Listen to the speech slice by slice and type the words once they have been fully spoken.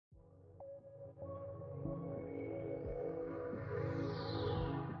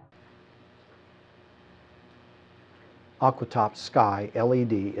AquaTop Sky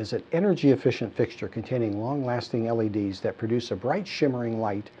LED is an energy-efficient fixture containing long-lasting LEDs that produce a bright shimmering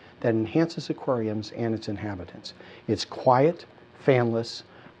light that enhances aquariums and its inhabitants. It's quiet, fanless,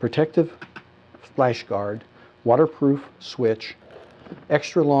 protective flash guard, waterproof switch,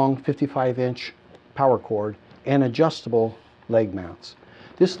 extra long 55-inch power cord, and adjustable leg mounts.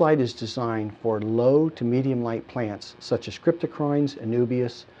 This light is designed for low to medium light plants such as cryptocorynes,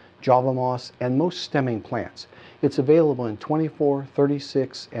 Anubias, Java moss, and most stemming plants. It's available in 24,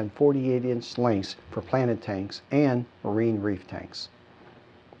 36, and 48-inch lengths for planted tanks and marine reef tanks.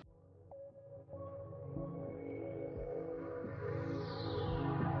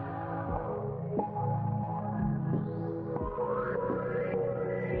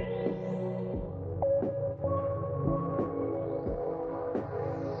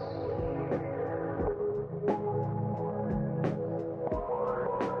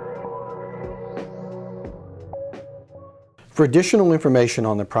 For additional information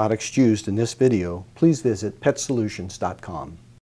on the products used in this video, please visit PetSolutions.com.